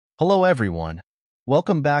Hello everyone,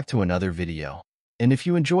 welcome back to another video, and if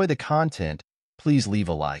you enjoy the content, please leave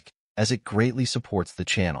a like, as it greatly supports the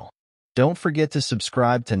channel. Don't forget to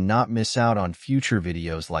subscribe to not miss out on future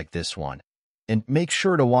videos like this one, and make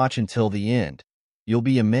sure to watch until the end. You'll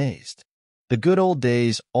be amazed. The good old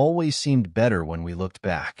days always seemed better when we looked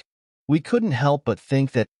back. We couldn't help but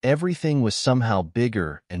think that everything was somehow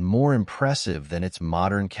bigger and more impressive than its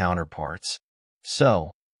modern counterparts.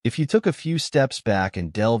 So, if you took a few steps back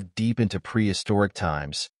and delved deep into prehistoric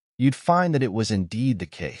times, you'd find that it was indeed the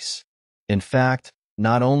case. In fact,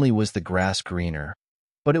 not only was the grass greener,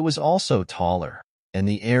 but it was also taller, and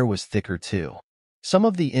the air was thicker too. Some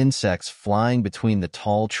of the insects flying between the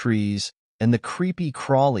tall trees and the creepy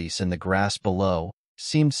crawlies in the grass below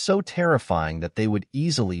seemed so terrifying that they would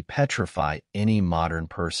easily petrify any modern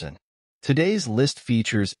person. Today's list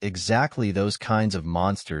features exactly those kinds of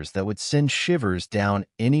monsters that would send shivers down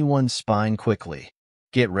anyone's spine quickly.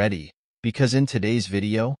 Get ready, because in today's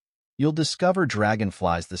video, you'll discover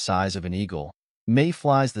dragonflies the size of an eagle,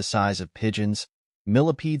 mayflies the size of pigeons,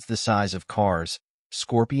 millipedes the size of cars,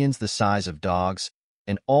 scorpions the size of dogs,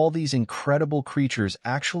 and all these incredible creatures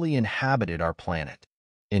actually inhabited our planet.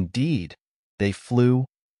 Indeed, they flew,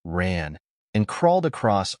 ran, and crawled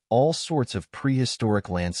across all sorts of prehistoric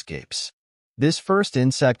landscapes. This first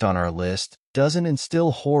insect on our list doesn't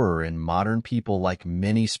instill horror in modern people like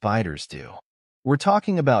many spiders do. We're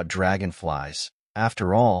talking about dragonflies.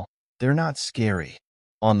 After all, they're not scary.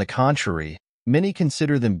 On the contrary, many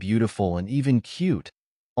consider them beautiful and even cute.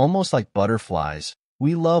 Almost like butterflies,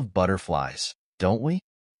 we love butterflies, don't we?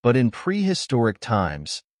 But in prehistoric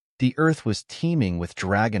times, the earth was teeming with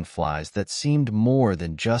dragonflies that seemed more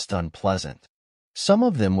than just unpleasant. Some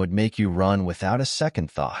of them would make you run without a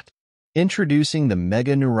second thought. Introducing the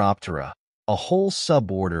Meganeuroptera, a whole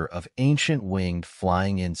suborder of ancient winged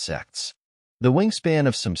flying insects. The wingspan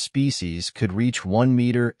of some species could reach 1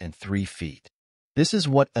 meter and 3 feet. This is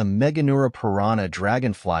what a Meganeuropiranha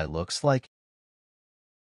dragonfly looks like.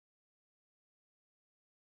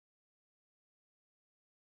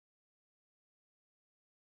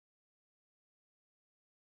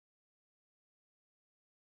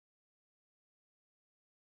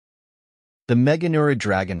 The Meganeura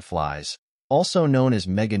dragonflies, also known as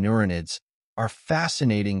Meganeurinids, are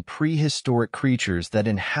fascinating prehistoric creatures that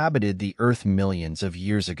inhabited the Earth millions of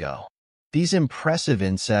years ago. These impressive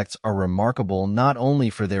insects are remarkable not only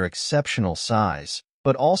for their exceptional size,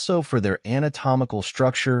 but also for their anatomical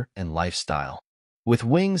structure and lifestyle. With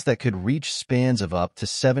wings that could reach spans of up to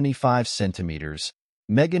 75 centimeters,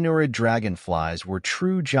 Meganeurid dragonflies were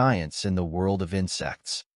true giants in the world of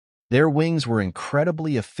insects. Their wings were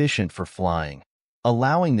incredibly efficient for flying,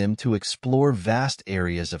 allowing them to explore vast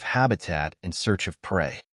areas of habitat in search of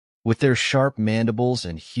prey. With their sharp mandibles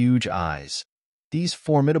and huge eyes, these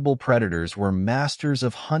formidable predators were masters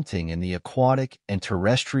of hunting in the aquatic and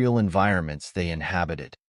terrestrial environments they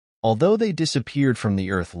inhabited. Although they disappeared from the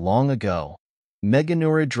Earth long ago,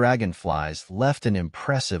 Meganeurid dragonflies left an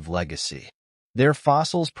impressive legacy. Their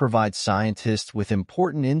fossils provide scientists with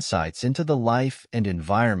important insights into the life and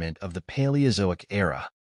environment of the Paleozoic era.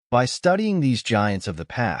 By studying these giants of the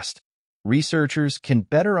past, researchers can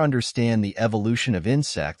better understand the evolution of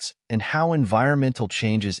insects and how environmental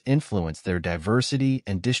changes influence their diversity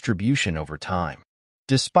and distribution over time.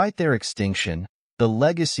 Despite their extinction, the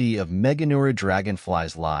legacy of Meganeurid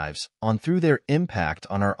dragonflies lives on through their impact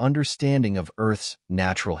on our understanding of Earth's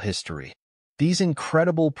natural history. These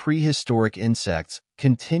incredible prehistoric insects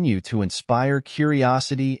continue to inspire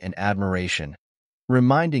curiosity and admiration,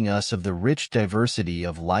 reminding us of the rich diversity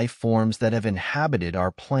of life forms that have inhabited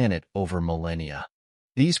our planet over millennia.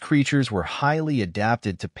 These creatures were highly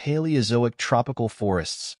adapted to Paleozoic tropical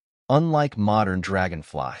forests, unlike modern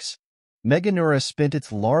dragonflies. Meganeura spent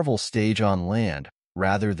its larval stage on land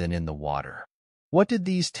rather than in the water. What did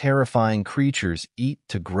these terrifying creatures eat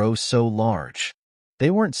to grow so large? They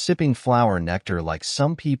weren't sipping flower nectar like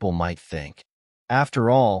some people might think. After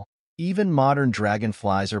all, even modern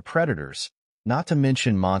dragonflies are predators, not to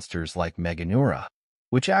mention monsters like Meganeura,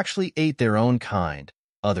 which actually ate their own kind,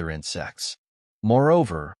 other insects.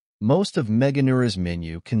 Moreover, most of Meganeura's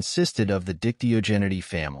menu consisted of the Dictyogenidae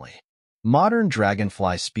family. Modern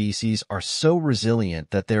dragonfly species are so resilient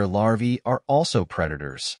that their larvae are also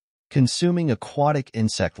predators, consuming aquatic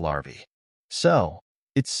insect larvae. So,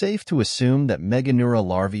 it's safe to assume that Meganeura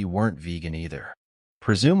larvae weren't vegan either.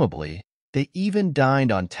 Presumably, they even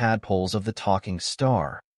dined on tadpoles of the talking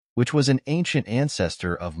star, which was an ancient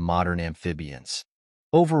ancestor of modern amphibians.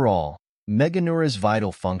 Overall, Meganeura's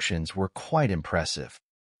vital functions were quite impressive.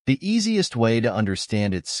 The easiest way to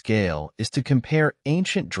understand its scale is to compare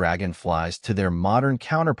ancient dragonflies to their modern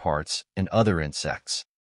counterparts and other insects.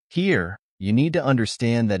 Here, you need to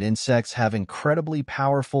understand that insects have incredibly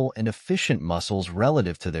powerful and efficient muscles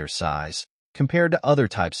relative to their size compared to other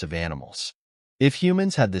types of animals. If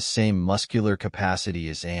humans had the same muscular capacity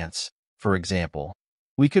as ants, for example,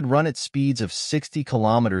 we could run at speeds of 60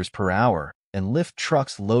 kilometers per hour and lift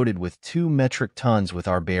trucks loaded with 2 metric tons with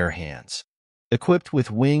our bare hands. Equipped with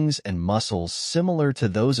wings and muscles similar to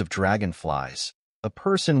those of dragonflies, a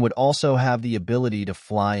person would also have the ability to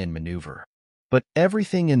fly and maneuver. But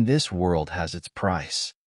everything in this world has its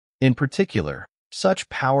price. In particular, such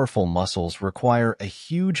powerful muscles require a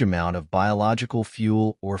huge amount of biological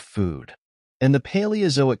fuel or food. And the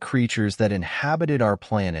Paleozoic creatures that inhabited our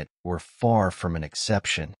planet were far from an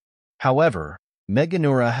exception. However,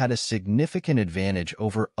 Meganeura had a significant advantage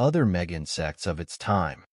over other mega-insects of its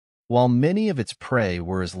time. While many of its prey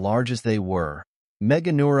were as large as they were,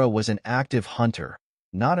 Meganeura was an active hunter,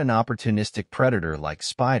 not an opportunistic predator like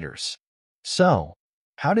spiders. So,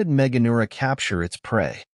 how did Meganeura capture its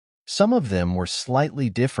prey? Some of them were slightly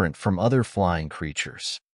different from other flying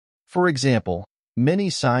creatures. For example, many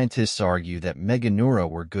scientists argue that Meganeura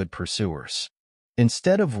were good pursuers.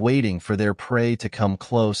 Instead of waiting for their prey to come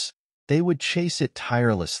close, they would chase it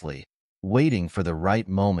tirelessly, waiting for the right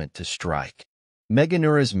moment to strike.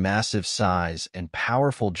 Meganeura's massive size and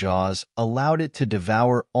powerful jaws allowed it to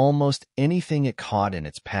devour almost anything it caught in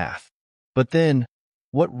its path. But then,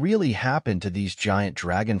 what really happened to these giant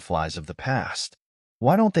dragonflies of the past?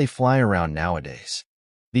 Why don't they fly around nowadays?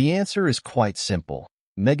 The answer is quite simple.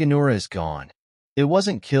 Meganeura is gone. It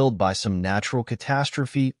wasn't killed by some natural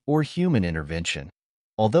catastrophe or human intervention.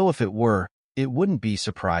 Although if it were, it wouldn't be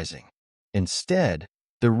surprising. Instead,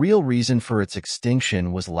 the real reason for its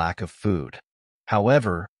extinction was lack of food.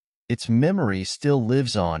 However, its memory still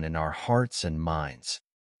lives on in our hearts and minds.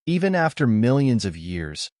 Even after millions of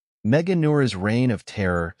years, Meganeura's reign of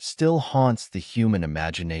terror still haunts the human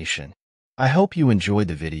imagination. I hope you enjoyed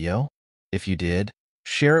the video. If you did,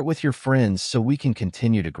 share it with your friends so we can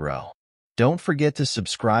continue to grow. Don't forget to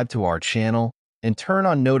subscribe to our channel and turn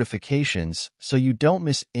on notifications so you don't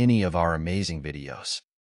miss any of our amazing videos.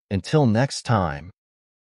 Until next time.